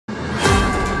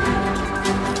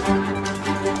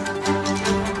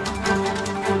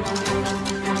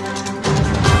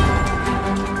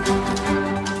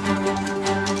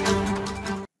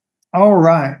All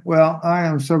right. Well, I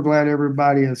am so glad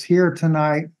everybody is here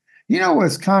tonight. You know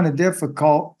what's kind of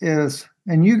difficult is,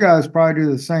 and you guys probably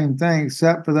do the same thing,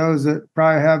 except for those that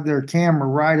probably have their camera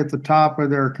right at the top of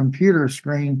their computer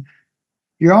screen.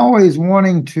 You're always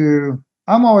wanting to,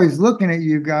 I'm always looking at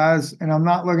you guys and I'm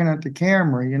not looking at the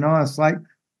camera, it's like,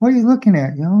 what are you looking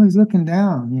at? You're always looking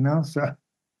down, so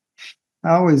I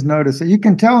always notice it. You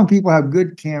can tell when people have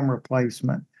good camera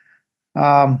placement.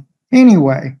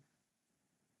 Anyway,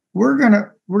 we're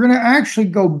gonna actually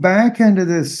go back into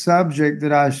this subject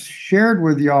that I shared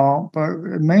with y'all, but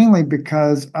mainly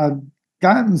because I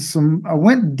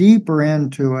went deeper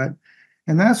into it,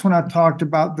 and that's when I talked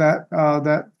about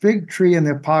that fig tree and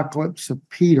the apocalypse of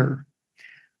Peter.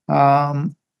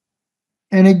 And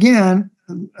again,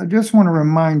 I just want to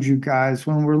remind you guys,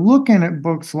 when we're looking at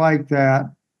books like that,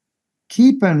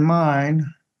 keep in mind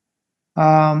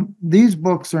these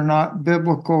books are not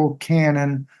biblical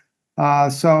canon.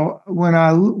 So when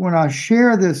I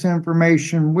share this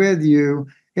information with you,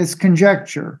 it's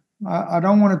conjecture. I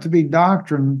don't want it to be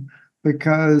doctrine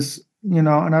because, and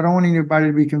I don't want anybody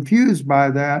to be confused by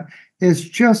that. It's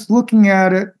just looking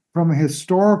at it from a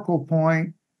historical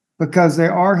point because they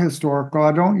are historical.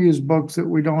 I don't use books that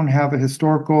we don't have a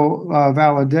historical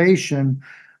validation,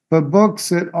 but books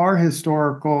that are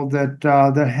historical that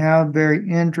have very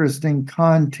interesting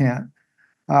content.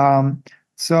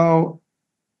 So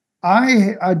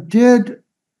I did,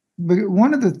 but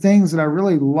one of the things that I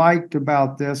really liked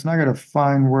about this, and I got to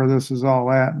find where this is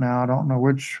all at now. I don't know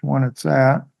which one it's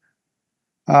at.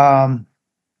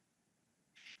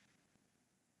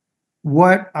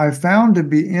 What I found to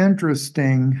be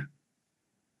interesting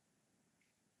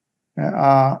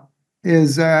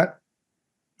is that,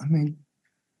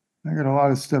 I got a lot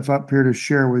of stuff up here to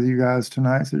share with you guys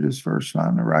tonight, so just first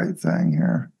find the right thing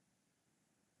here.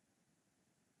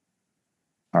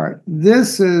 All right,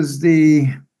 this is the,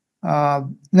 now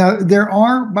there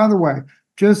are, by the way,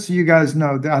 just so you guys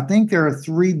know, that I think there are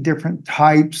 3 different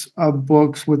types of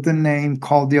books with the name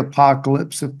called the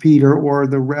Apocalypse of Peter or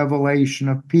the Revelation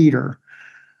of Peter.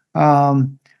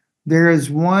 There is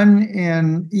one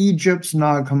in Egypt's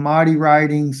Nag Hammadi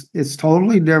writings. It's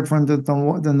totally different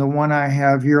than the one I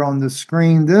have here on the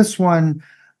screen. This one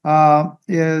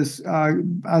is,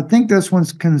 I think this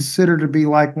one's considered to be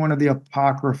like one of the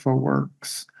Apocrypha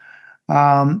works.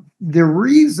 The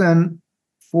reason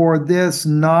for this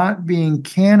not being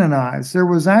canonized, there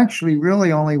was actually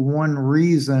really only one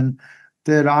reason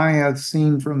that I have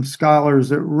seen from scholars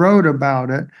that wrote about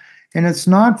it. And it's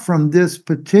not from this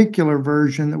particular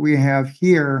version that we have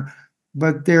here,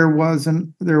 but there was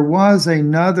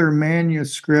another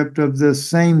manuscript of this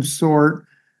same sort.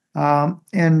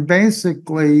 And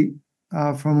basically,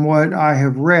 from what I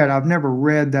have read, I've never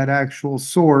read that actual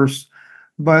source,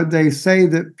 but they say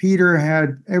that Peter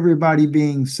had everybody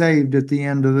being saved at the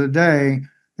end of the day,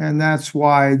 and that's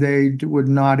why they would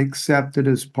not accept it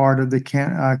as part of the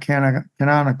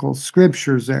canonical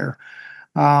scriptures there.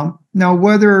 Now,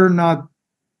 whether or not,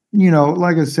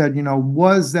 like I said,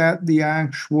 was that the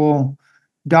actual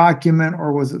document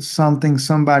or was it something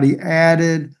somebody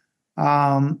added?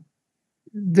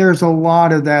 There's a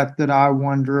lot of that I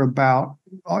wonder about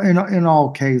in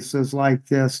all cases like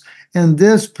this. In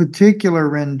this particular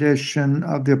rendition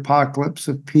of the Apocalypse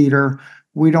of Peter,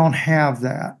 we don't have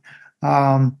that.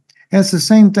 It's the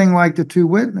same thing like the 2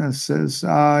 witnesses.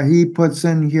 He puts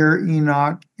in here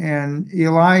Enoch and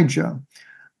Elijah.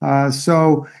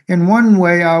 So in one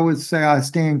way, I would say I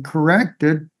stand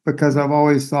corrected because I've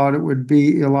always thought it would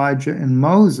be Elijah and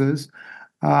Moses.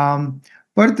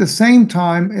 But at the same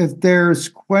time, if there's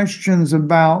questions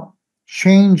about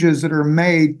changes that are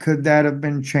made, could that have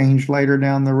been changed later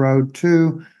down the road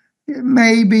too? It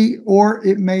may be, or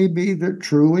it may be that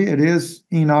truly it is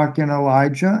Enoch and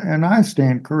Elijah, and I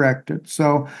stand corrected.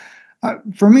 So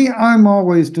for me, I'm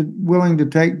always willing to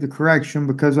take the correction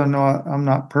because I know I'm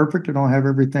not perfect. I don't have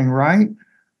everything right.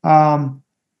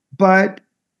 But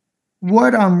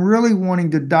what I'm really wanting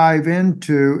to dive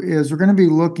into is we're going to be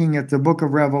looking at the book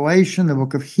of Revelation, the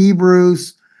book of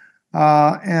Hebrews,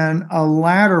 and a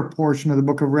latter portion of the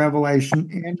book of Revelation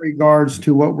in regards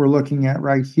to what we're looking at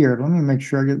right here. Let me make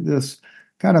sure I get this,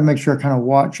 gotta make sure I kind of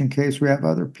watch in case we have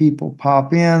other people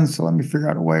pop in. So let me figure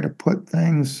out a way to put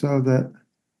things so that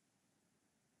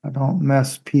I don't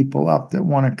mess people up that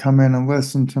want to come in and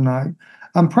listen tonight.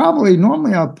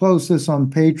 Normally I'll post this on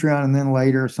Patreon and then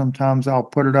later sometimes I'll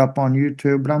put it up on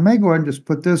YouTube, but I may go ahead and just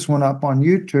put this one up on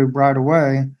YouTube right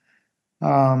away.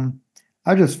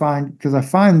 I just find, because I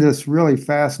find this really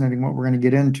fascinating what we're going to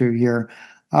get into here.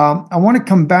 I want to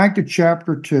come back to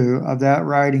chapter 2 of that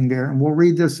writing there, and we'll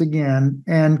read this again.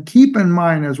 And keep in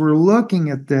mind, as we're looking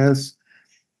at this,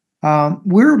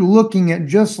 we're looking at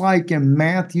just like in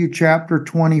Matthew chapter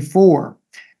 24,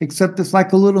 except it's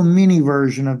like a little mini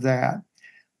version of that.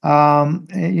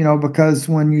 Because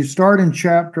when you start in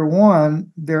chapter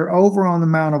 1, they're over on the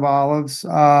Mount of Olives,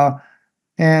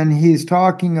 and he's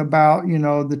talking about,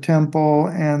 the temple,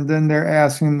 and then they're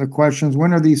asking him the questions,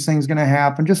 when are these things going to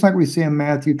happen? Just like we see in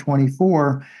Matthew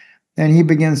 24, and he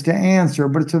begins to answer,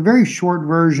 but it's a very short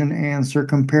version answer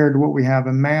compared to what we have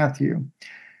in Matthew.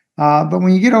 But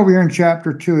when you get over here in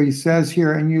chapter 2, he says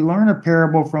here, and you learn a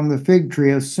parable from the fig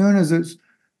tree. As soon as its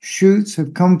shoots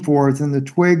have come forth and the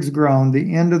twigs grown,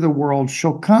 the end of the world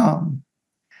shall come.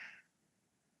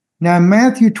 Now, in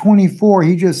Matthew 24,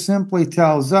 he just simply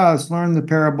tells us, learn the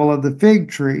parable of the fig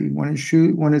tree. When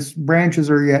its branches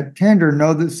are yet tender,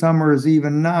 know that summer is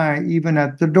even nigh, even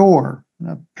at the door.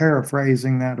 I'm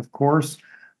paraphrasing that, of course,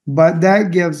 but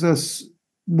that gives us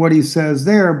what he says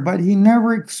there, but he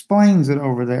never explains it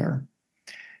over there.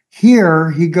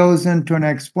 Here, he goes into an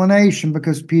explanation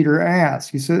because Peter asked.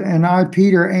 He said, and I,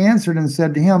 Peter, answered and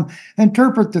said to him,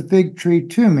 interpret the fig tree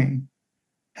to me.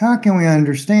 How can we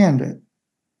understand it?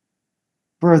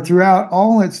 For throughout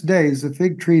all its days, the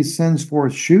fig tree sends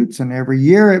forth shoots, and every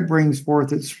year it brings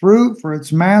forth its fruit for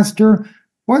its master.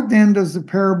 What then does the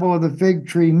parable of the fig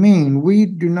tree mean? We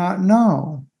do not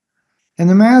know. And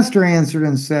the master answered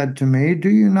and said to me, do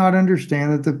you not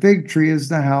understand that the fig tree is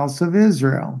the house of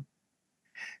Israel?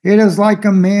 It is like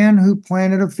a man who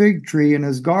planted a fig tree in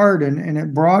his garden, and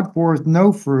it brought forth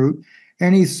no fruit,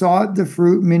 and he sought the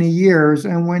fruit many years,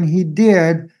 and when he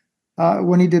did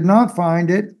not find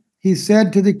it, he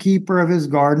said to the keeper of his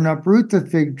garden, uproot the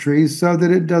fig tree so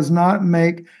that it does not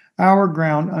make our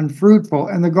ground unfruitful.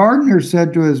 And the gardener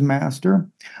said to his master,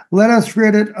 let us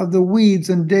rid it of the weeds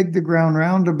and dig the ground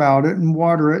round about it and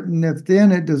water it. And if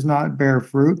then it does not bear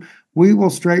fruit, we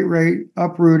will straightway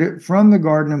uproot it from the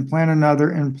garden and plant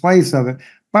another in place of it.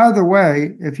 By the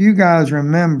way, if you guys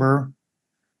remember,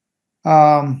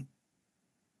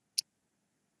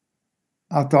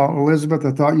 I thought, Elizabeth,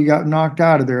 I thought you got knocked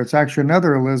out of there. It's actually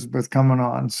another Elizabeth coming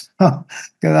on. So,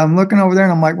 because I'm looking over there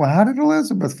and I'm like, well, how did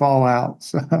Elizabeth fall out?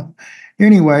 So,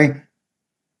 anyway,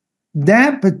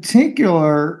 that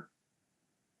particular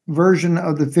version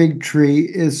of the fig tree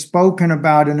is spoken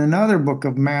about in another book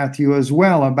of Matthew as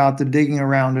well, about the digging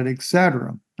around it,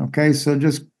 etc. Okay, so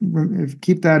just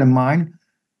keep that in mind.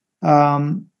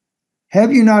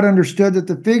 Have you not understood that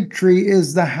the fig tree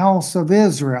is the house of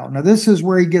Israel? Now, this is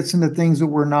where he gets into things that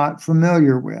we're not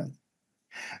familiar with.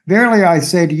 Verily, I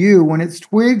say to you, when its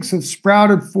twigs have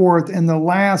sprouted forth in the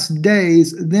last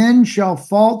days, then shall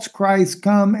false Christs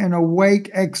come and awake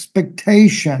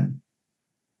expectation,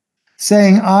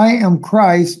 saying, I am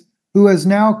Christ, who has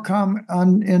now come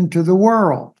into the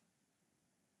world.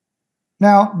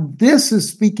 Now, this is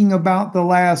speaking about the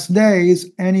last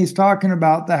days, and he's talking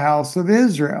about the house of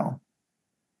Israel.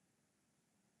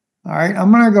 All right,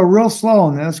 I'm going to go real slow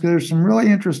on this because there's some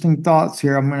really interesting thoughts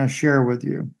here I'm going to share with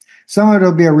you. Some of it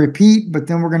will be a repeat, but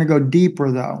then we're going to go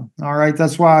deeper, though. All right,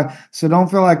 that's why, so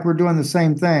don't feel like we're doing the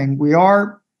same thing. We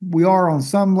are on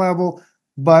some level,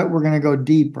 but we're going to go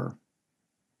deeper.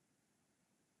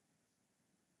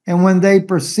 And when they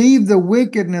perceive the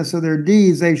wickedness of their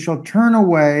deeds, they shall turn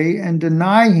away and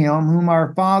deny him whom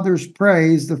our fathers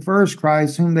praised, the first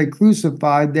Christ, whom they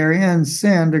crucified, therein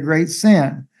sinned a great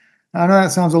sin. I know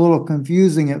that sounds a little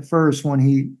confusing at first when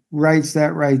he writes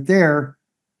that right there.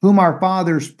 Whom our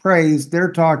fathers praised,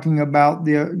 they're talking about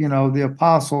the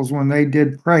apostles when they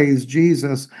did praise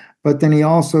Jesus. But then he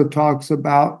also talks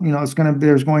about, there's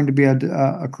going to be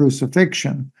a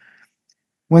crucifixion.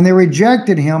 When they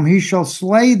rejected him, he shall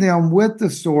slay them with the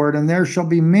sword, and there shall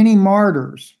be many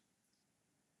martyrs.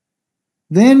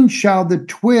 Then shall the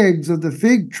twigs of the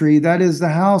fig tree, that is the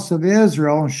house of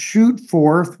Israel, shoot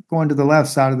forth, going to the left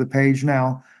side of the page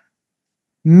now.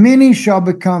 Many shall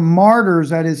become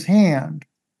martyrs at his hand.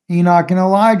 Enoch and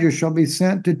Elijah shall be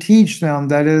sent to teach them,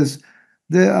 that is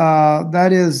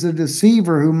the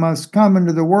deceiver who must come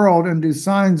into the world and do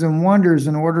signs and wonders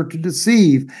in order to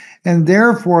deceive. And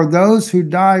therefore those who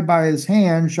die by his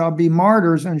hand shall be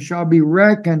martyrs and shall be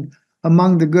reckoned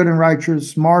among the good and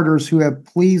righteous martyrs who have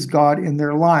pleased God in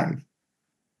their life.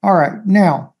 All right,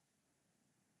 now,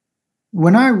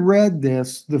 when I read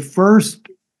this, the first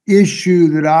issue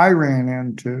that I ran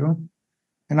into,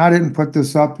 and I didn't put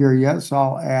this up here yet, so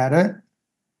I'll add it,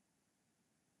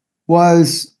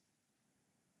 was,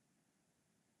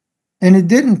 and it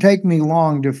didn't take me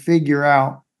long to figure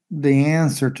out the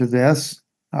answer to this.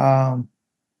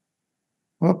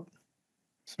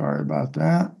 Sorry about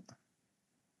that.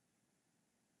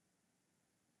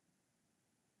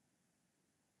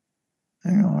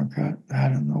 Hang on, I got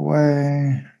that in the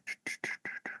way.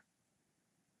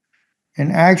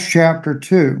 In Acts chapter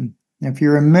 2, if you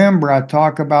remember, I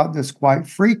talk about this quite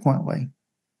frequently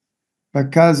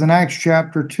because in Acts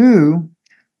chapter 2,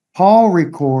 Paul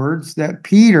records that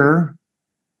Peter,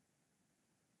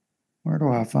 where do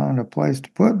I find a place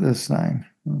to put this thing?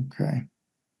 Okay.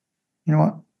 You know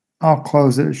what? I'll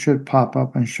close it. It should pop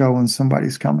up and show when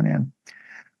somebody's coming in.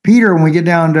 Peter, when we get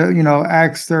down to,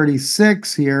 Acts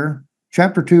 36 here,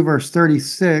 chapter 2, verse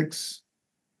 36,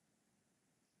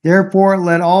 therefore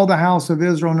let all the house of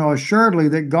Israel know assuredly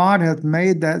that God hath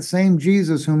made that same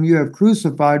Jesus whom you have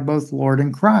crucified, both Lord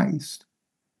and Christ.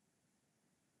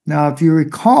 Now, if you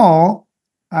recall,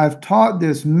 I've taught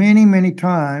this many, many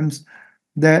times,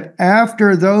 that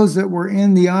after those that were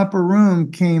in the upper room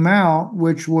came out,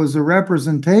 which was a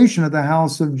representation of the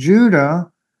house of Judah,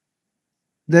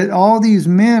 that all these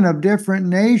men of different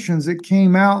nations that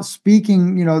came out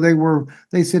speaking,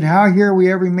 they said, how hear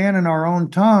we every man in our own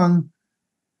tongue?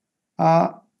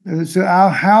 So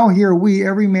how hear we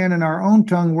every man in our own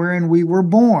tongue wherein we were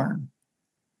born?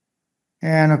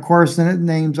 And of course, then it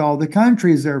names all the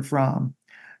countries they're from.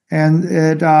 And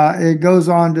it goes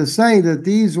on to say that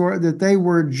they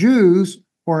were Jews,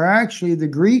 or actually the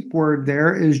Greek word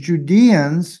there is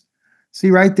Judeans. See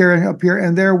right there and up here,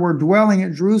 and there were dwelling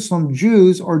at Jerusalem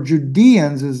Jews, or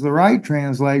Judeans is the right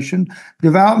translation,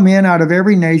 devout men out of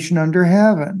every nation under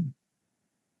heaven.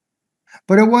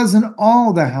 But it wasn't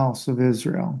all the house of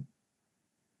Israel.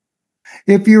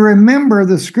 If you remember,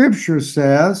 the scripture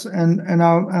says, and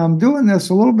I'm doing this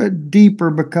a little bit deeper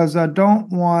because I don't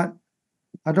want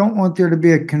there to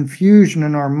be a confusion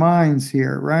in our minds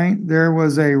here, right? There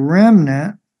was a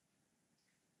remnant,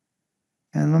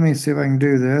 and let me see if I can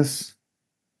do this.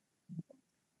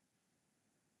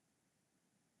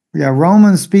 Yeah,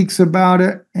 Romans speaks about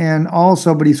it, and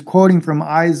also, but he's quoting from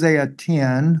Isaiah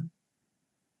 10.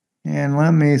 And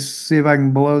let me see if I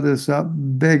can blow this up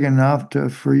big enough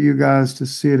for you guys to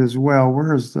see it as well.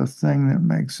 Where's the thing that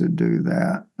makes it do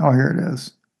that? Oh, here it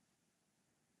is.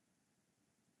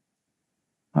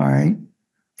 All right.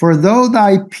 For though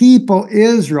thy people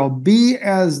Israel be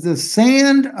as the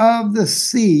sand of the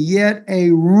sea, yet a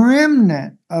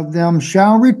remnant of them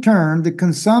shall return. The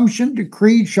consumption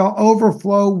decreed shall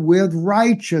overflow with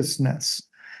righteousness.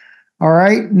 All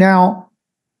right. Now,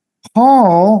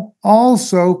 Paul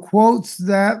also quotes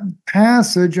that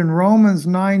passage in Romans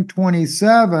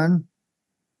 9:27.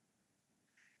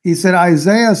 He said,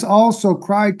 Isaiah also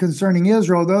cried concerning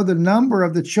Israel, though the number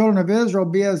of the children of Israel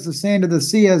be as the sand of the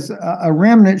sea, as a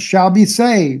remnant shall be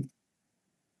saved.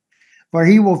 For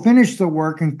he will finish the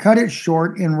work and cut it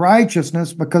short in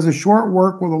righteousness, because a short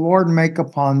work will the Lord make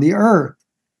upon the earth.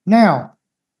 Now,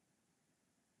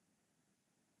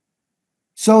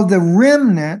 so the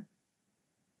remnant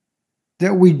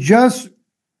that we just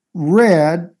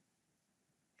read,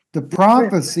 the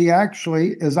prophecy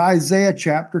actually is Isaiah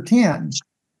chapter 10.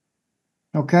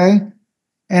 Okay?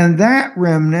 And that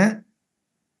remnant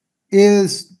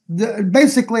is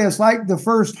basically, it's like the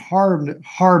first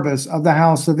harvest of the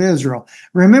house of Israel.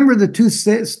 Remember the two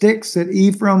sticks that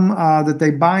Ephraim, that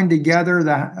they bind together,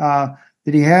 that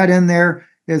he had in there?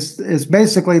 It's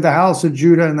basically the house of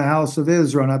Judah and the house of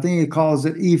Israel. And I think he calls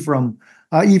it Ephraim.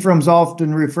 Ephraim's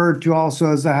often referred to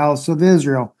also as the house of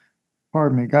Israel.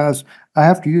 Pardon me, guys. I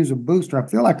have to use a booster. I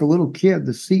feel like a little kid.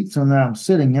 The seats on that I'm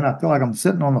sitting in, I feel like I'm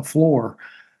sitting on the floor.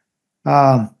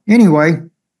 Anyway,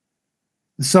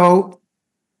 so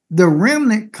the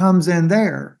remnant comes in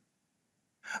there.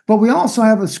 But we also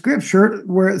have a scripture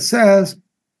where it says,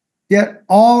 yet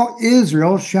all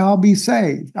Israel shall be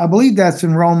saved. I believe that's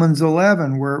in Romans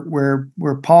 11,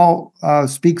 where Paul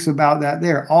speaks about that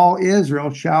there. All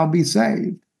Israel shall be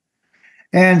saved.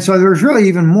 And so there's really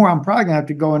even more. I'm probably going to have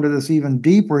to go into this even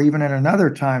deeper, even at another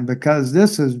time, because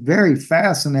this is a very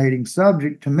fascinating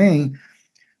subject to me,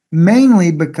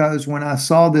 mainly because when I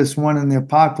saw this one in the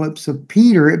Apocalypse of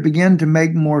Peter, it began to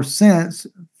make more sense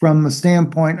from the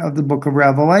standpoint of the book of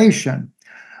Revelation.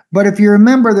 But if you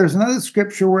remember, there's another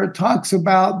scripture where it talks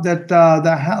about that,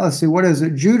 let's see, what is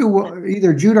it?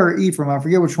 Either Judah or Ephraim, I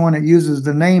forget which one it uses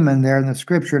the name in there in the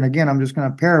scripture. And again, I'm just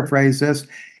going to paraphrase this.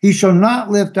 He shall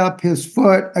not lift up his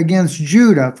foot against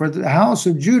Judah, for the house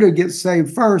of Judah gets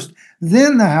saved first,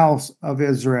 then the house of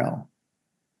Israel.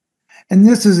 And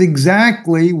this is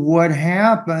exactly what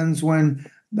happens when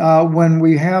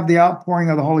we have the outpouring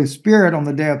of the Holy Spirit on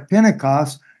the day of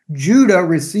Pentecost. Judah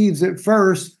receives it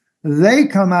first. They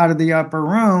come out of the upper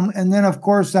room, and then, of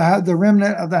course, the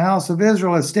remnant of the house of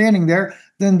Israel is standing there.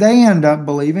 then they end up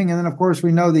believing. And then, of course,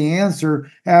 we know the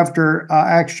answer after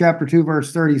Acts chapter 2,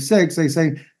 verse 36. They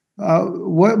say,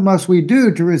 what must we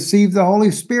do to receive the Holy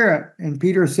Spirit? And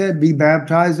Peter said, be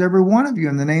baptized, every one of you,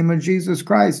 in the name of Jesus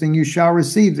Christ, and you shall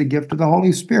receive the gift of the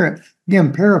Holy Spirit.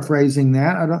 Again, paraphrasing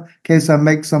that, in case I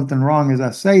make something wrong as I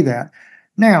say that.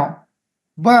 Now,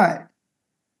 but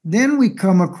then we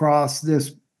come across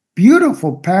this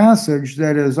beautiful passage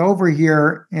that is over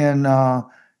here in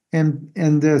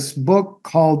this book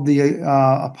called the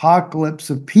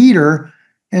Apocalypse of Peter,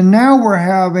 and now we're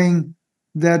having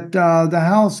that the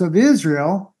house of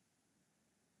Israel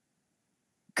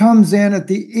comes in at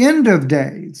the end of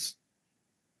days.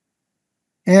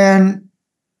 And,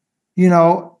 you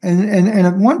know, and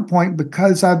at one point,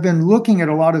 because I've been looking at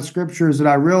a lot of scriptures that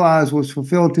I realized was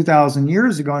fulfilled 2,000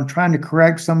 years ago and trying to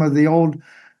correct some of the old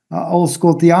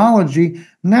school theology,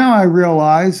 now I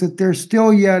realize that there's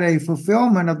still yet a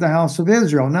fulfillment of the house of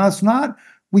Israel. Now, it's not,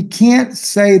 we can't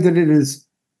say that it is,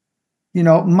 you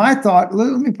know, my thought,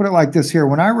 let me put it like this here.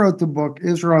 When I wrote the book,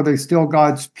 Israel, Are They Still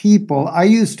God's People? I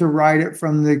used to write it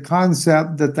from the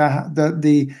concept that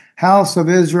the house of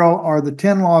Israel or the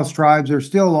 10 lost tribes are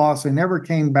still lost. They never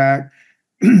came back.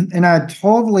 And I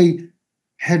totally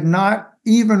had not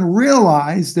even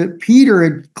realized that Peter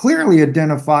had clearly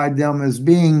identified them as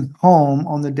being home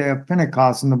on the day of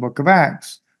Pentecost in the book of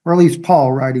Acts, or at least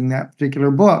Paul writing that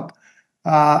particular book.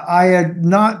 I had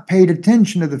not paid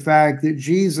attention to the fact that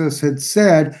Jesus had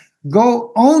said,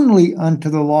 go only unto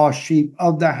the lost sheep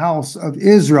of the house of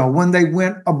Israel when they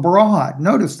went abroad.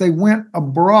 Notice they went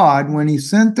abroad when he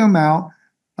sent them out,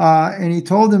 and he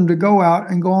told them to go out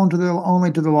and go on to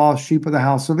only to the lost sheep of the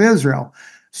house of Israel.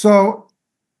 So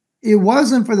it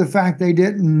wasn't for the fact they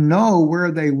didn't know where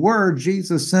they were.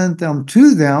 Jesus sent them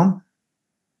to them,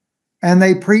 and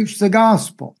they preached the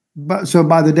gospel. But so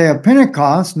by the day of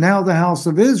Pentecost, now the house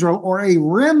of Israel, or a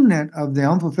remnant of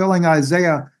them, fulfilling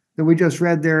Isaiah that we just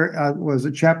read there, was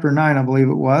it chapter 9, I believe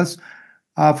it was,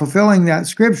 fulfilling that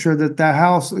scripture that the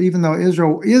house, even though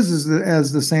Israel is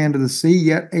as the sand of the sea,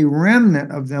 yet a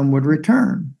remnant of them would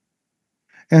return.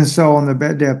 And so on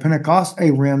the day of Pentecost,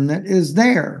 a remnant is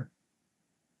there.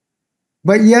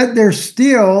 But yet there's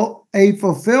still a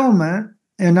fulfillment.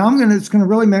 And it's going to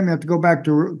really make me have to go back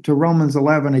to Romans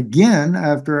 11 again,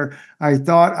 after I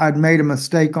thought I'd made a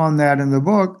mistake on that in the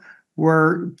book,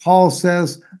 where Paul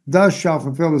says, thus shall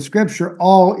fulfill the scripture,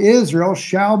 all Israel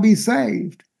shall be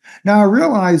saved. Now, I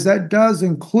realize that does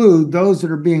include those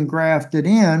that are being grafted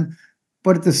in,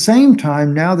 but at the same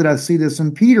time, now that I see this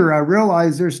in Peter, I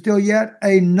realize there's still yet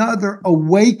another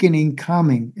awakening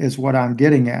coming, is what I'm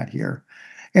getting at here.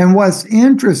 And what's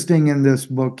interesting in this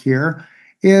book here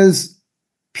is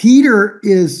Peter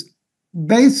is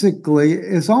basically,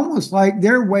 it's almost like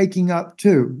they're waking up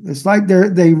too. It's like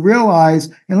they realize,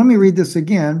 and let me read this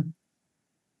again,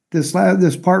 this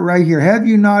part right here. Have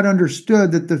you not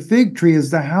understood that the fig tree is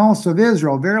the house of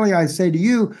Israel? Verily I say to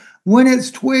you, when its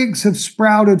twigs have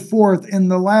sprouted forth in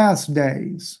the last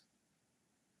days.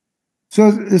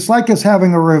 So it's like it's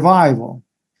having a revival.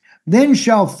 Then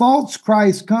shall false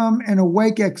Christ come and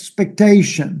awake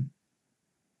expectation.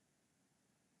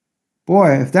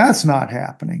 Boy, if that's not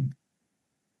happening,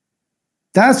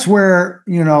 that's where,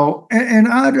 you know, and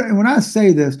when I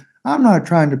say this, I'm not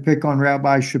trying to pick on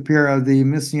Rabbi Shapiro, the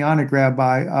Messianic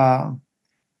rabbi,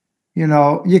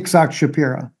 Yitzhak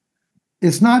Shapiro.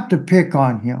 It's not to pick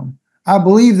on him. I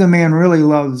believe the man really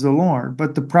loves the Lord,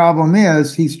 but the problem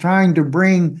is he's trying to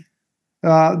bring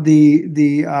a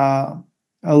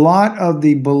lot of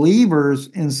the believers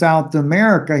in South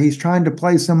America, he's trying to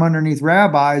place them underneath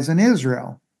rabbis in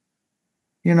Israel.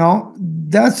 You know,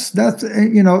 that's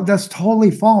totally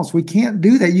false. We can't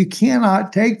do that. You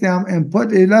cannot take them and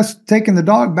that's taking the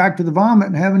dog back to the vomit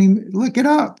and having him lick it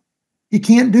up. You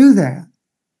can't do that.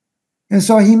 And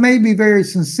so he may be very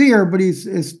sincere, but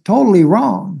it's totally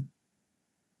wrong.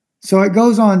 So it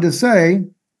goes on to say,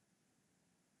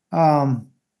 come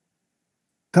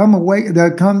away,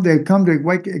 they come to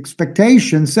awake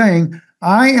expectation, saying,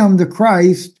 I am the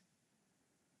Christ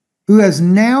who has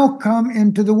now come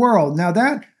into the world. Now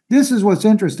this is what's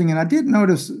interesting, and I did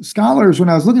notice scholars, when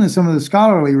I was looking at some of the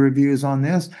scholarly reviews on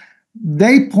this,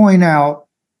 they point out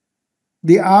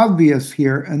the obvious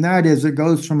here, and that is it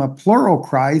goes from a plural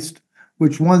Christ,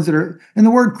 which ones that are, and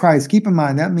the word Christ, keep in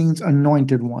mind, that means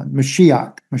anointed one,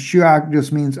 Mashiach. Mashiach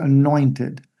just means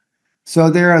anointed. So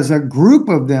there is a group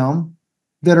of them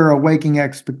that are awaking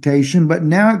expectation, but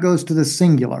now it goes to the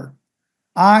singular.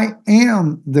 I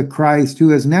am the Christ who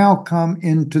has now come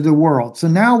into the world. So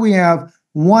now we have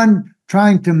one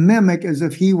trying to mimic as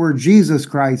if he were Jesus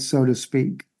Christ, so to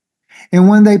speak. And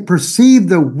when they perceive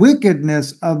the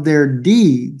wickedness of their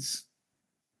deeds,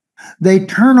 they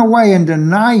turn away and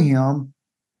deny him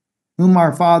whom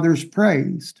our fathers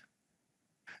praised.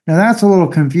 Now that's a little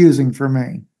confusing for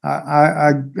me.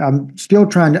 I'm still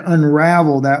trying to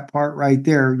unravel that part right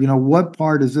there. You know, what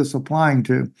part is this applying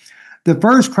to? The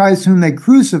first Christ whom they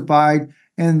crucified,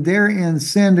 and therein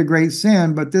sinned a great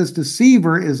sin, but this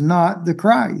deceiver is not the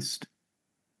Christ.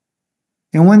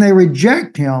 And when they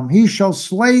reject him, he shall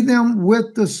slay them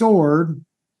with the sword,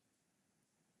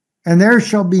 and there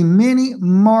shall be many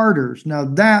martyrs. Now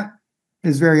that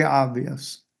is very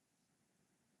obvious.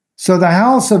 So the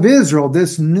house of Israel,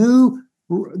 this new,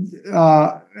 and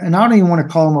I don't even want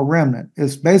to call them a remnant.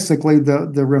 It's basically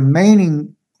the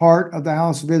remaining part of the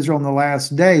house of Israel in the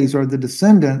last days, or the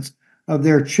descendants of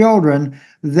their children.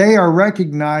 They are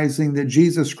recognizing that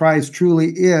Jesus Christ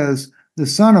truly is the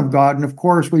Son of God. And of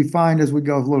course, we find as we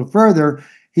go a little further,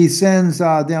 he sends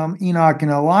them Enoch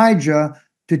and Elijah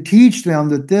to teach them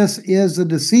that this is the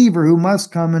deceiver who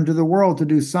must come into the world to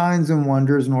do signs and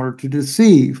wonders in order to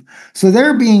deceive. So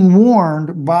they're being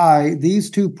warned by these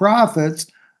two prophets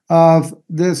of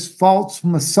this false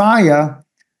Messiah.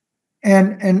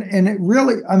 And it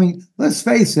really, I mean, let's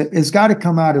face it, it's got to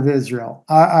come out of Israel.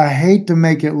 I hate to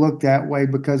make it look that way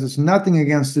because it's nothing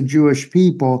against the Jewish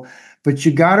people, but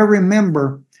you got to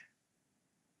remember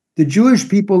the Jewish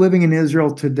people living in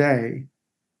Israel today,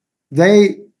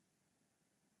 they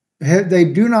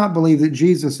do not believe that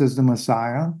Jesus is the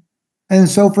Messiah. And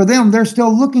so for them, they're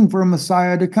still looking for a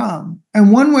Messiah to come.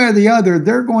 And one way or the other,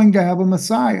 they're going to have a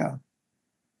Messiah.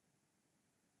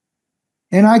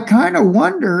 And I kind of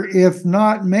wonder if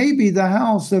not maybe the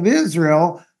house of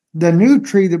Israel, the new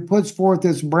tree that puts forth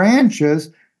its branches,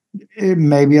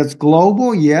 maybe it's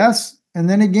global, yes. And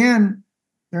then again,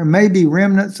 there may be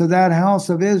remnants of that house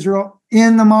of Israel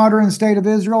in the modern state of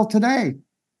Israel today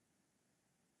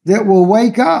that will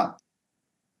wake up.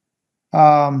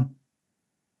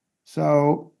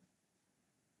 So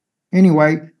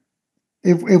anyway,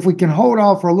 if we can hold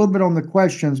off for a little bit on the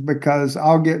questions, because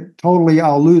I'll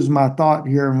lose my thought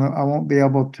here and I won't be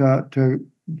able to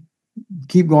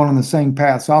keep going on the same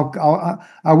path. So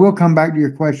I will come back to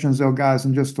your questions though, guys,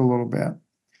 in just a little bit.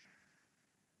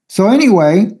 So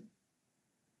anyway,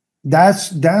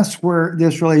 that's where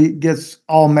this really gets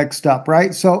all mixed up,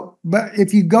 right? So, but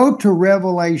if you go to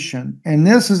Revelation, and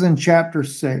this is in chapter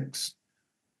 6,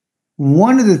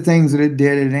 one of the things that it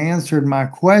did, it answered my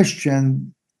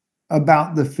question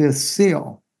about the fifth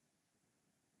seal.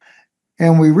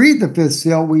 And we read the fifth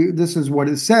seal, this is what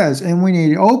it says. And when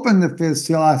he opened the fifth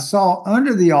seal, I saw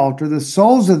under the altar the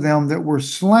souls of them that were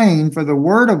slain for the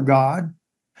word of God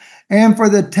and for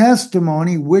the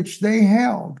testimony which they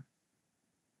held.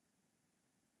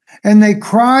 And they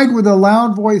cried with a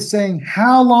loud voice, saying,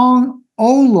 How long,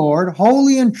 O Lord,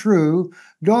 holy and true,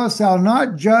 dost thou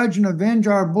not judge and avenge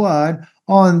our blood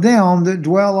on them that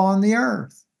dwell on the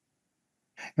earth?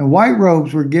 And white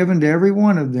robes were given to every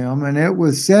one of them, and it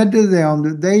was said to them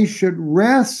that they should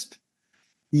rest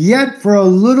yet for a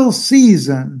little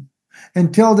season,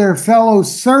 until their fellow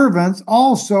servants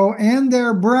also and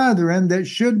their brethren that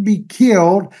should be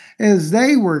killed as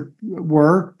they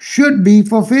were should be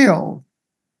fulfilled.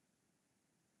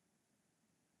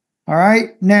 All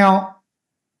right, now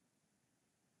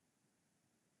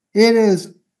it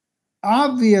is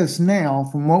obvious now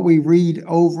from what we read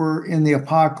over in the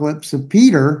Apocalypse of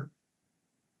Peter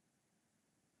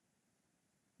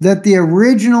that the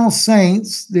original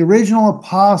saints, the original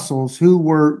apostles who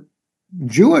were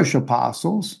Jewish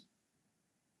apostles,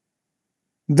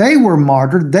 they were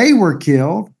martyred, they were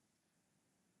killed,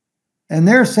 and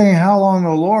they're saying, How long,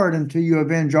 O Lord, until you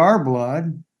avenge our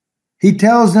blood? He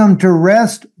tells them to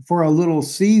rest for a little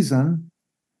season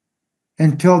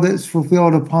until that's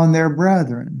fulfilled upon their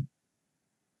brethren.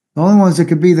 The only ones that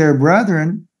could be their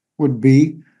brethren would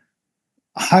be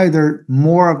either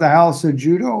more of the house of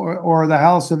Judah or the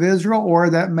house of Israel, or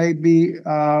that may be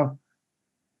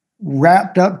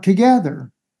wrapped up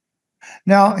together.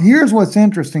 Now, here's what's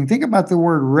interesting. Think about the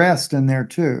word rest in there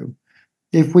too.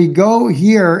 If we go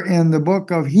here in the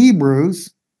book of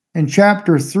Hebrews, in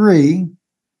chapter 3,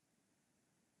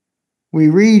 we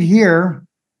read here,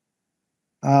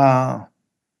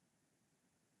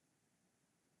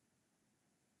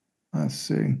 let's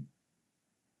see.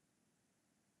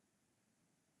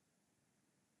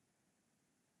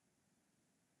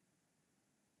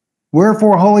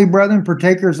 Wherefore, holy brethren,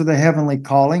 partakers of the heavenly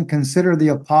calling, consider the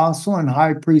apostle and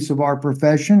high priest of our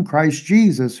profession, Christ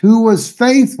Jesus, who was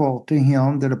faithful to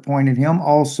him that appointed him.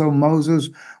 Also Moses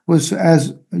was,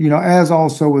 as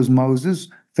also was Moses,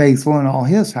 faithful in all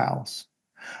his house.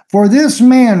 For this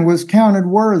man was counted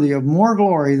worthy of more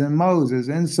glory than Moses,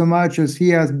 insomuch as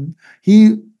he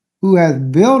who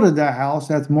hath builded the house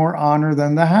hath more honor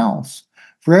than the house.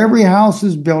 For every house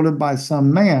is builded by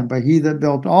some man, but he that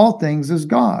built all things is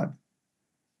God.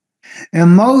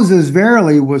 And Moses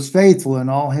verily was faithful in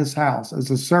all his house as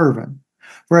a servant,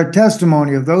 for a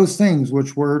testimony of those things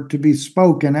which were to be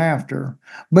spoken after.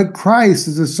 But Christ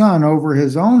is a son over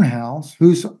his own house,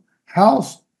 whose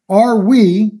house are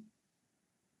we,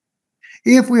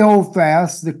 if we hold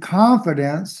fast the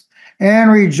confidence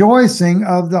and rejoicing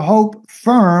of the hope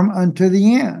firm unto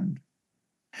the end.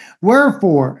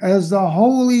 Wherefore, as the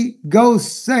Holy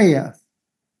Ghost saith,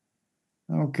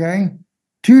 okay,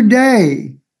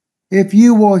 today, if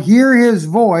you will hear his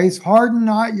voice, harden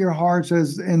not your hearts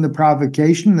as in the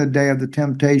provocation, the day of the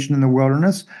temptation in the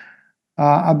wilderness.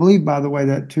 I believe, by the way,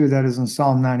 that is in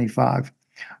Psalm 95.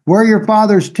 Where your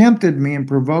fathers tempted me and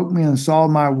provoked me and saw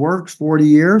my works 40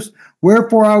 years.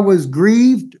 Wherefore I was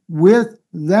grieved with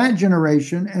that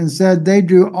generation and said, they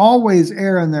do always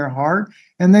err in their heart,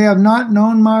 and they have not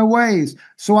known my ways.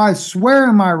 So I swear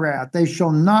in my wrath, they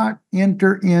shall not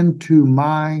enter into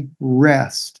my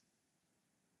rest.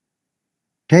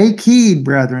 Take heed,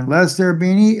 brethren, lest there be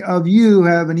any of you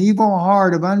have an evil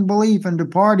heart of unbelief and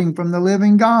departing from the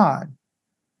living God.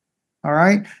 All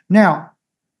right. Now,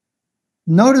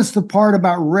 notice the part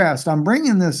about rest. I'm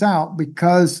bringing this out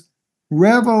because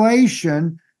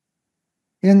Revelation,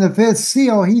 in the fifth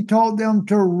seal, he told them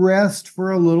to rest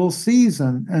for a little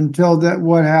season until that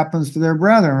what happens to their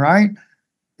brethren, right?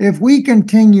 If we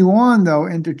continue on, though,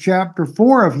 into chapter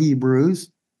 4 of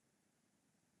Hebrews,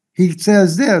 he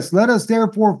says this, let us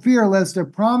therefore fear lest a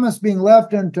promise being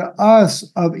left unto us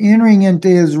of entering into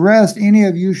his rest, any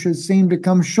of you should seem to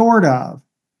come short of.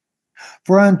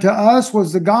 For unto us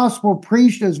was the gospel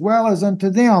preached as well as unto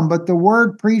them, but the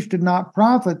word preached did not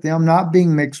profit them, not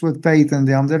being mixed with faith in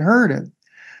them that heard it.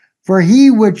 For we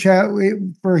which have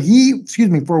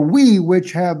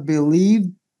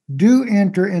believed do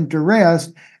enter into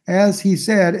rest, as he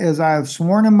said, as I have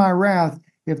sworn in my wrath,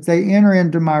 if they enter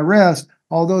into my rest,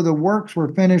 although the works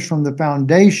were finished from the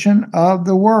foundation of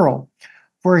the world.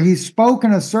 For he spoke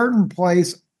in a certain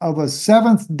place of a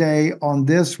seventh day on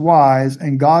this wise,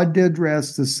 and God did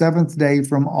rest the seventh day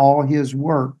from all his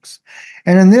works.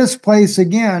 And in this place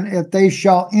again, if they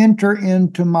shall enter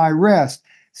into my rest,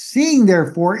 seeing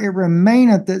therefore it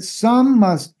remaineth that some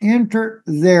must enter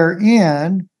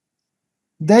therein,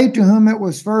 they to whom it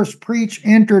was first preached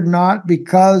entered not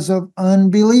because of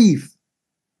unbelief.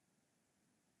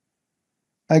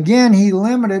 Again, he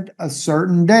limited a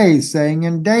certain day, saying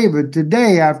in David,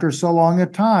 today after so long a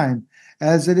time,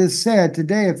 as it is said,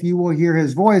 today if you will hear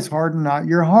his voice, harden not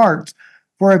your hearts.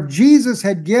 For if Jesus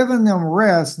had given them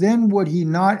rest, then would he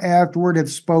not afterward have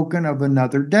spoken of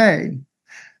another day.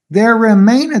 There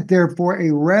remaineth therefore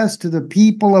a rest to the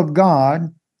people of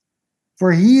God,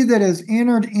 for he that has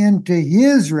entered into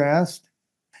his rest,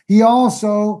 he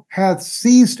also hath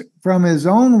ceased from his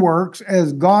own works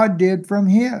as God did from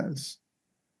his.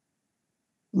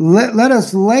 Let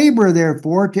us labor,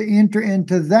 therefore, to enter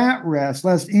into that rest,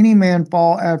 lest any man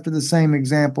fall after the same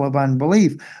example of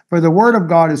unbelief. For the word of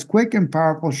God is quick and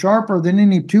powerful, sharper than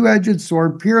any two-edged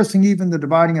sword, piercing even the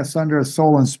dividing asunder of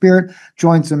soul and spirit,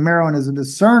 joints and marrow, and is a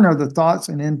discerner of the thoughts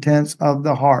and intents of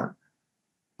the heart.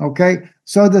 Okay,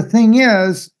 so the thing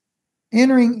is,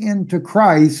 entering into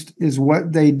Christ is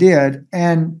what they did,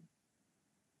 and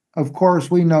of course,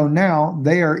 we know now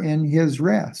they are in his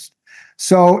rest.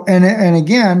 So, and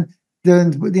again,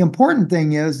 the important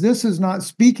thing is this is not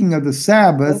speaking of the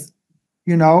Sabbath,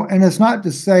 and it's not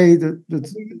to say that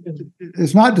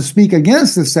it's not to speak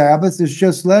against the Sabbath. It's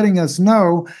just letting us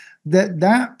know that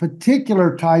that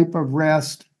particular type of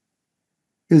rest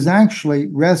is actually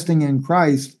resting in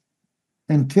Christ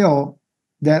until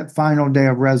that final day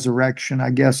of resurrection, I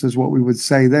guess is what we would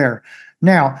say there.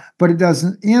 Now, but it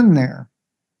doesn't end there.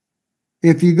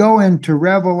 If you go into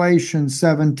Revelation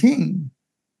 17,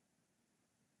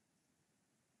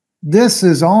 this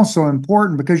is also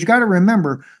important because you got to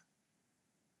remember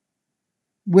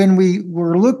when we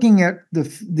were looking at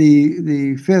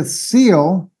the fifth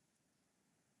seal,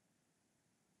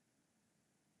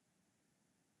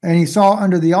 and he saw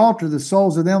under the altar the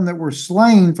souls of them that were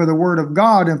slain for the word of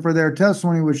God and for their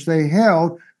testimony which they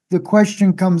held, the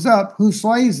question comes up, who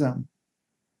slays them?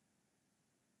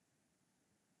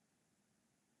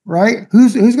 Right?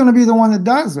 Who's going to be the one that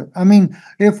does it? I mean,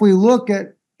 if we look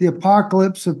at the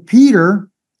apocalypse of Peter,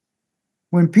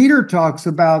 when Peter talks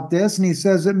about this and he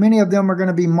says that many of them are going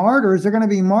to be martyrs, they're going to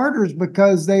be martyrs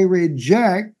because they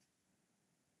reject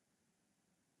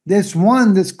this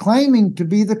one that's claiming to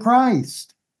be the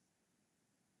Christ.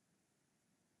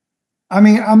 I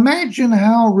mean, imagine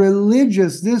how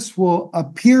religious this will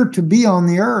appear to be on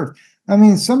the earth. I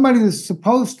mean, somebody that's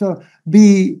supposed to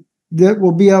be, that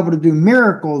will be able to do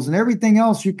miracles and everything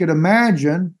else you could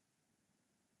imagine,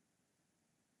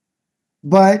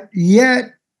 but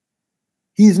yet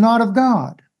he's not of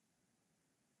God.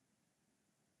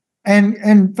 And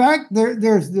in fact,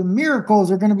 there's the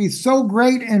miracles are going to be so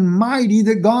great and mighty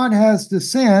that God has to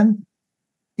send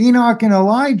Enoch and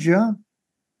Elijah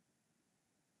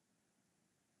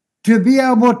to be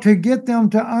able to get them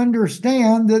to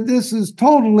understand that this is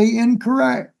totally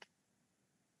incorrect,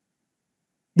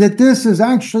 that this is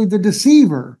actually the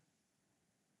deceiver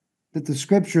that the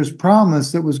scriptures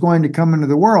promised that was going to come into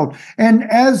the world. And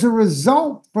as a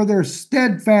result, for their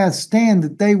steadfast stand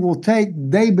that they will take,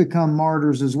 they become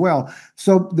martyrs as well.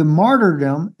 So the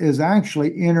martyrdom is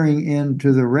actually entering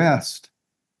into the rest.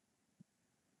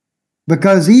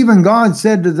 Because even God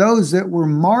said to those that were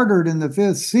martyred in the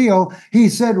fifth seal, he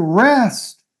said,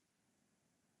 rest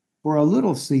for a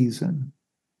little season.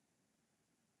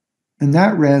 And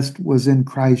that rest was in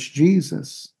Christ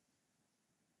Jesus.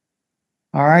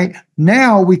 All right.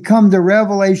 Now we come to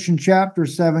Revelation chapter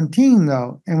 17,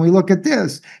 though, and we look at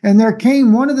this. And there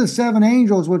came one of the seven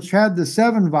angels which had the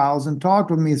seven vials and talked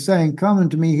with me, saying, come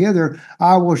unto me hither,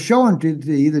 I will show unto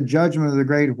thee the judgment of the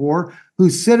great whore, who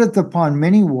sitteth upon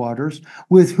many waters,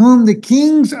 with whom the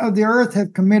kings of the earth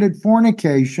have committed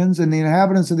fornications, and the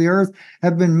inhabitants of the earth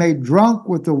have been made drunk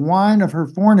with the wine of her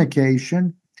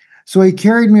fornication. So he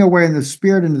carried me away in the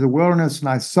spirit into the wilderness, and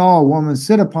I saw a woman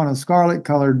sit upon a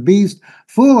scarlet-colored beast,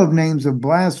 full of names of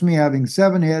blasphemy, having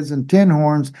 7 heads and 10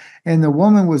 horns. And the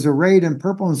woman was arrayed in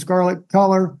purple and scarlet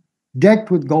color,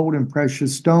 decked with gold and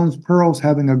precious stones, pearls,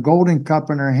 having a golden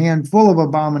cup in her hand, full of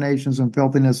abominations and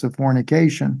filthiness of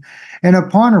fornication. And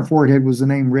upon her forehead was the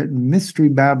name written, Mystery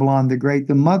Babylon the Great,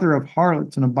 the mother of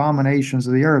harlots and abominations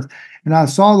of the earth. And I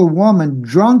saw the woman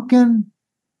drunken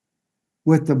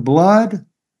with the blood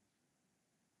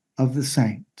of the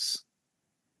saints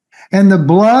and the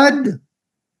blood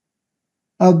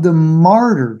of the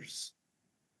martyrs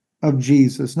of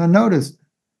Jesus. Now notice,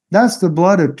 that's the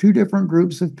blood of 2 different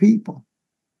groups of people.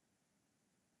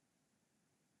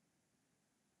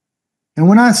 And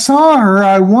when I saw her,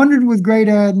 I wondered with great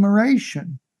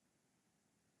admiration.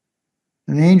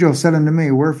 And the angel said unto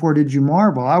me, wherefore did you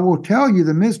marvel? I will tell you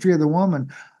the mystery of the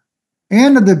woman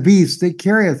and of the beast that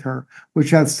carrieth her,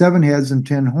 which hath 7 heads and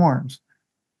 10 horns.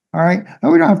 All right.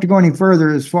 Now, we don't have to go any further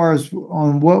as far as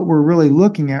on what we're really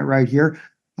looking at right here,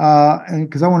 and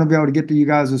because I want to be able to get to you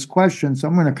guys' questions. So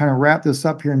I'm going to kind of wrap this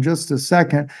up here in just a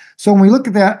second. So when we look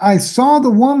at that, I saw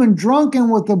the woman drunken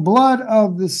with the blood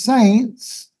of the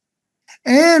saints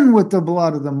and with the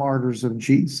blood of the martyrs of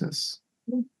Jesus.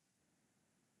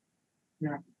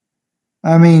 Yeah.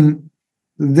 I mean,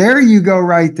 there you go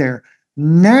right there.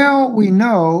 Now we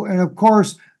know, and of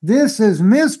course, this is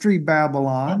Mystery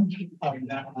Babylon.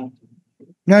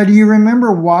 Now, do you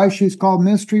remember why she's called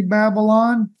Mystery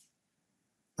Babylon?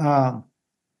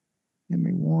 Give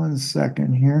me 1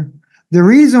 second here. The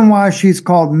reason why she's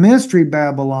called Mystery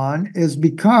Babylon is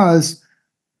because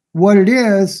what it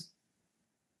is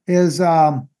she's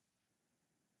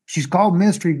called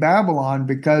Mystery Babylon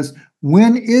because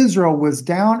when Israel was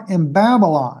down in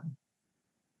Babylon,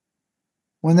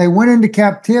 when they went into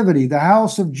captivity, the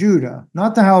house of Judah,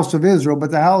 not the house of Israel,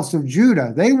 but the house of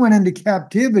Judah, they went into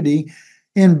captivity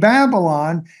in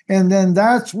Babylon, and then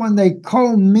that's when they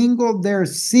commingled their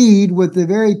seed with the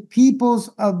very peoples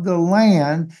of the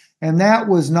land, and that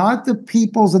was not the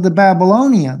peoples of the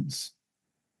Babylonians.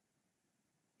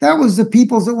 That was the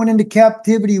peoples that went into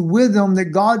captivity with them,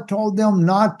 that God told them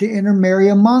not to intermarry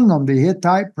among them, the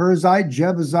Hittite, Perizzite,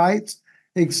 Jebusites,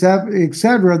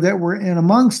 etc., that were in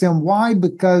amongst them. Why?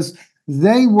 Because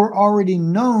they were already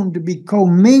known to be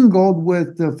commingled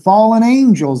with the fallen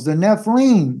angels, the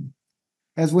Nephilim,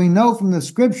 as we know from the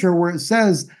scripture where it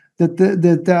says that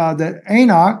that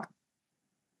Enoch,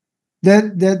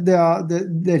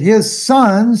 that his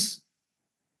sons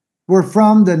were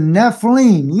from the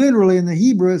Nephilim. Literally in the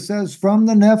Hebrew it says from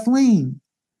the Nephilim.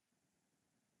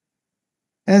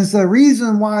 And it's the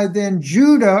reason why then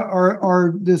Judah,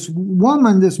 or this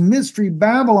woman, this Mystery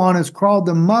Babylon, is called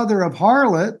the mother of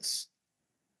harlots.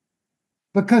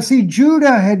 Because, see,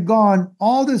 Judah had gone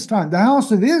all this time. The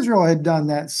house of Israel had done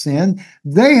that sin.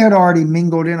 They had already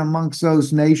mingled in amongst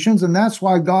those nations, and that's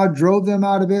why God drove them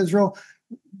out of Israel.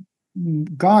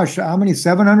 Gosh, how many?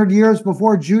 700 years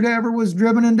before Judah ever was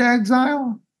driven into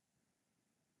exile?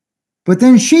 But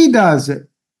then she does it.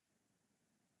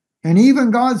 And even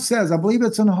God says, I believe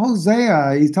it's in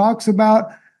Hosea, he talks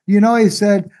about, he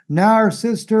said, now our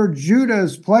sister Judah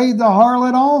has played the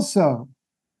harlot also.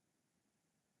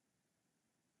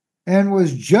 and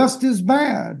was just as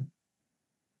bad.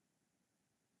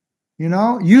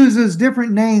 Uses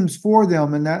different names for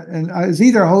them, and it's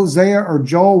either Hosea or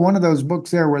Joel, one of those books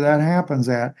there where that happens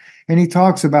at, and he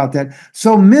talks about that.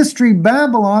 So Mystery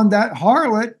Babylon, that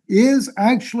harlot, is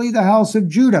actually the house of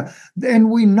Judah, and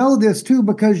we know this too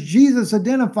because Jesus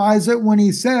identifies it when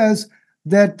he says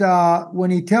that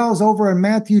when he tells over in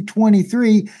Matthew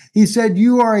 23, he said,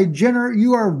 "You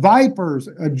are vipers,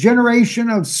 a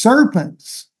generation of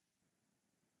serpents."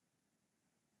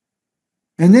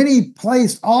 And then he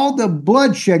placed all the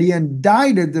bloodshed, he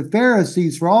indicted the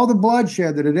Pharisees for all the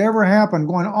bloodshed that had ever happened,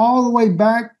 going all the way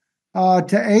back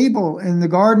to Abel in the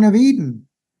Garden of Eden.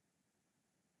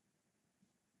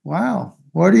 Wow,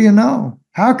 what do you know?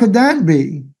 How could that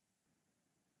be?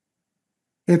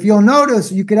 If you'll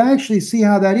notice, you could actually see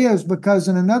how that is because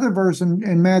in another verse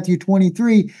in Matthew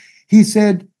 23, he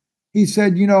said, you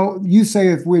say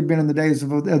if we'd been in the days of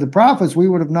the prophets, we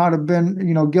would have not have been,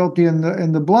 guilty in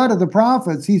the blood of the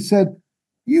prophets. He said,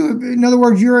 in other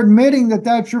words, you're admitting that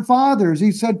that's your fathers.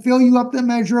 He said, fill you up the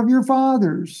measure of your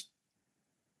fathers.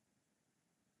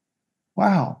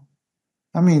 Wow.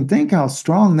 I mean, think how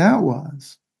strong that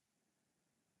was.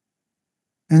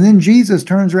 And then Jesus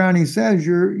turns around and he says,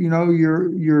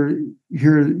 you're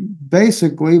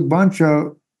basically a bunch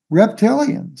of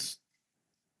reptilians.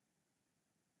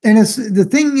 And the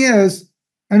thing is,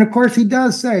 and of course he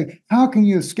does say, how can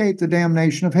you escape the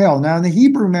damnation of hell? Now in the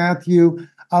Hebrew, Matthew,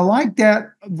 I like that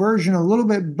version a little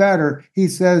bit better. He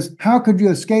says, how could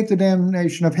you escape the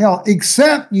damnation of hell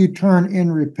except you turn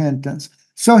in repentance?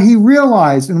 So he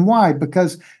realized, and why?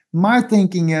 Because my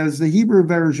thinking is the Hebrew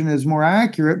version is more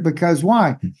accurate because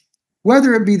why?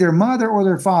 Whether it be their mother or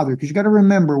their father, because you got to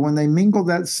remember when they mingled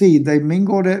that seed, they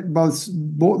mingled it, both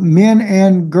men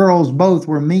and girls both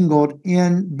were mingled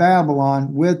in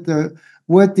Babylon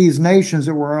with these nations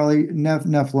that were early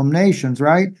Nephilim nations,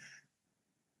 right?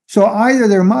 So either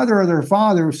their mother or their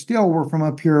father still were from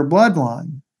a pure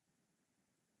bloodline.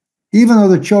 Even though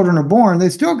the children are born, they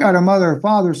still got a mother or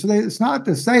father. So it's not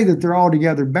to say that they're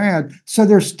altogether bad. So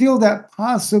there's still that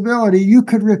possibility you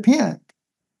could repent.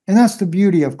 And that's the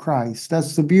beauty of Christ.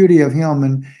 That's the beauty of him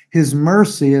and his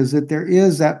mercy is that there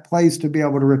is that place to be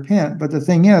able to repent. But the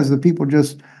thing is, the people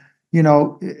just,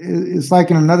 it's like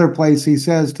in another place he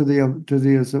says to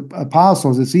his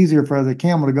apostles, it's easier for the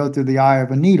camel to go through the eye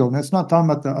of a needle. And that's not talking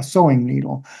about a sewing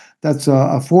needle. That's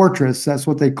a fortress. That's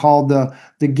what they called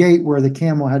the gate where the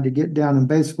camel had to get down and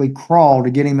basically crawl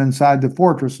to get him inside the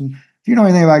fortress. And if you know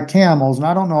anything about camels, and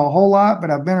I don't know a whole lot,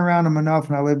 but I've been around them enough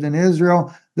when I lived in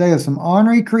Israel, they are some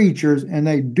ornery creatures, and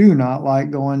they do not like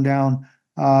going down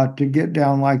to get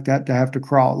down like that, to have to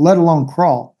crawl, let alone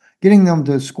crawl. Getting them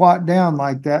to squat down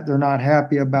like that, they're not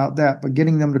happy about that. But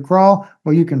getting them to crawl,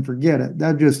 well, you can forget it.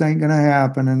 That just ain't going to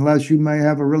happen unless you may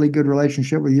have a really good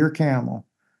relationship with your camel.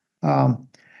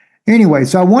 Anyway,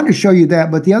 so I wanted to show you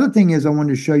that. But the other thing is I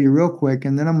wanted to show you real quick,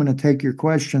 and then I'm going to take your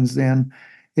questions then,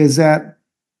 is that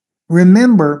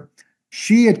remember,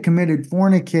 she had committed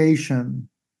fornication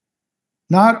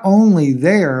not only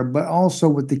there, but also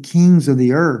with the kings of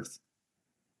the earth.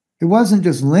 It wasn't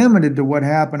just limited to what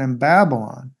happened in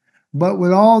Babylon, but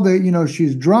with all the,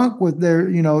 she's drunk with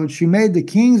she made the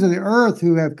kings of the earth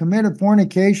who have committed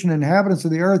fornication, inhabitants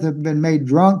of the earth have been made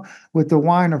drunk with the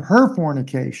wine of her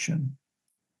fornication.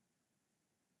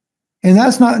 And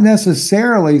that's not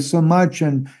necessarily so much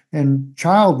in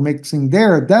child mixing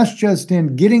there. That's just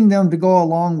in getting them to go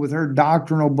along with her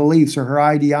doctrinal beliefs or her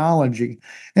ideology.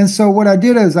 And so what I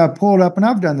did is I pulled up, and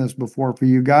I've done this before for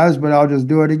you guys, but I'll just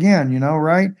do it again,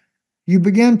 right? You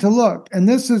begin to look, and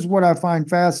this is what I find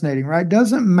fascinating, right?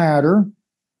 Doesn't matter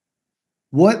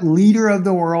what leader of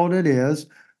the world it is.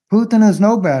 Putin is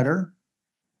no better.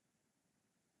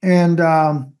 And,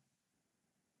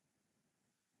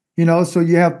 so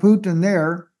you have Putin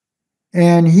there,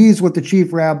 and he's with the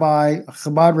chief rabbi,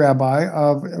 Chabad rabbi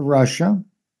of Russia.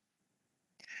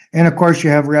 And of course, you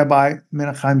have Rabbi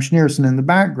Menachem Schneerson in the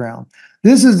background.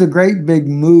 This is a great big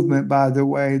movement, by the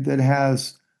way, that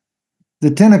has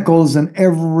the tentacles in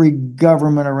every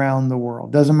government around the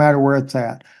world. Doesn't matter where it's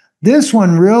at. This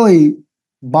one really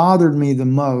bothered me the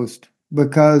most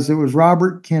because it was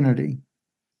Robert Kennedy.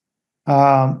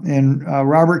 And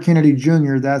Robert Kennedy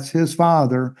Jr., that's his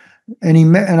father.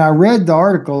 And I read the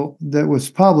article that was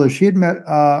published. He had met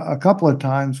a couple of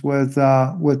times with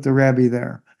the Rebbe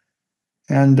there.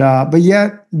 And but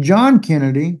yet John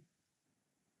Kennedy,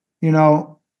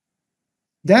 that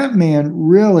man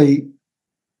really,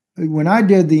 when I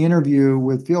did the interview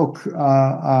with Phil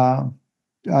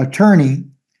Turney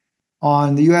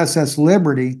on the USS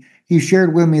Liberty, he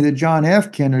shared with me that John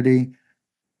F. Kennedy,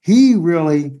 he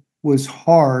really was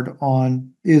hard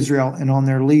on Israel and on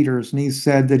their leaders. And he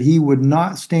said that he would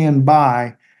not stand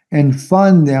by and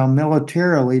fund them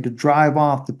militarily to drive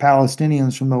off the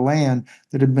Palestinians from the land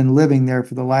that had been living there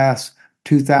for the last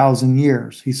 2,000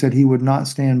 years. He said he would not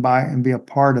stand by and be a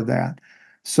part of that.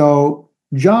 So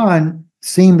John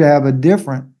seemed to have a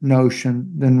different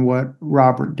notion than what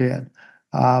Robert did.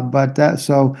 But that,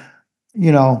 so,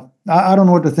 I don't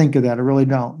know what to think of that. I really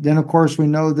don't. Then, of course, we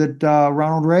know that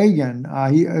Ronald Reagan,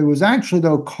 it was actually,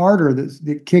 though, Carter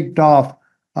that kicked off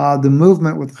the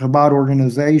movement with the Chabad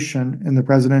organization in the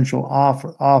presidential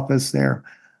office there.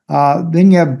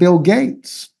 Then you have Bill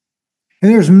Gates.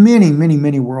 And there's many, many,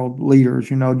 many world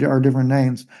leaders, are different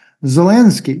names.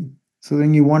 Zelensky. So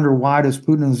then you wonder, why does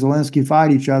Putin and Zelensky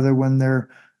fight each other when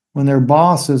their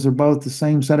bosses are both the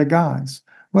same set of guys?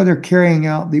 Well, they're carrying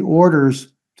out the orders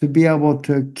to be able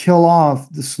to kill off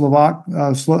the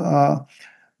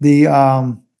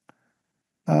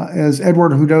as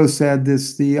Edward Houdeau said,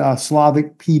 the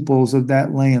Slavic peoples of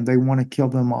that land. They want to kill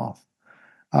them off.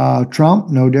 Trump,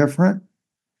 no different.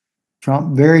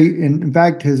 Trump, in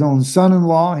fact, his own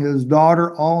son-in-law, his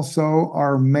daughter also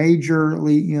are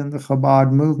majorly in the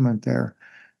Chabad movement there.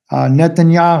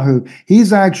 Netanyahu,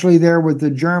 he's actually there with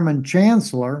the German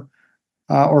chancellor,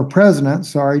 or president,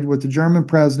 sorry, with the German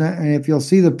president. And if you'll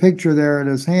see the picture there at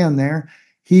his hand there,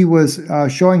 he was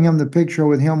showing him the picture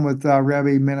with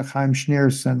Rebbe Menachem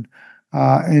Schneerson.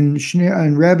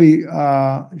 And Rebbe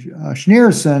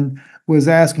Schneerson was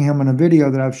asking him in a video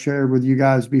that I've shared with you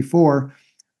guys before,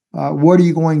 what are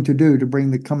you going to do to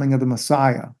bring the coming of the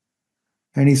Messiah?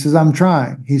 And he says, I'm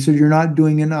trying. He said, you're not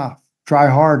doing enough. Try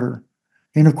harder.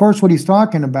 And of course, what he's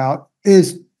talking about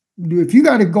is, if you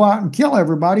got to go out and kill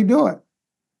everybody, do it.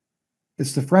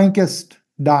 It's the Frankist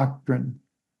doctrine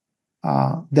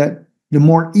that the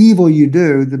more evil you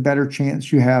do, the better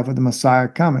chance you have of the Messiah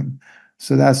coming.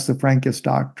 So that's the Frankist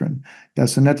doctrine.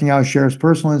 Yes, so Netanyahu shares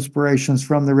personal inspirations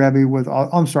from the Rebbe with,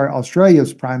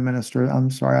 Australia's prime minister.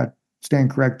 I'm sorry, I stand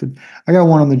corrected. I got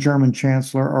one on the German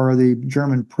chancellor or the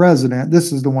German president.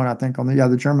 This is the one I think on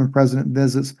the German president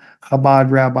visits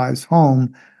Chabad rabbi's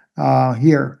home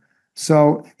here.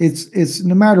 So it's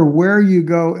no matter where you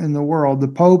go in the world, the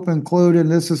Pope included,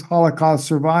 this is Holocaust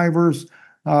survivors,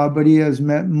 but he has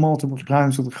met multiple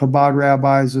times with Chabad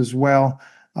rabbis as well.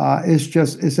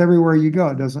 It's everywhere you go.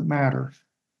 It doesn't matter.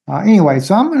 Anyway,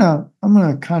 so I'm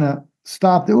gonna kind of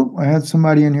stop. I had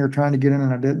somebody in here trying to get in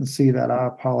and I didn't see that. I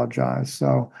apologize.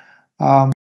 So,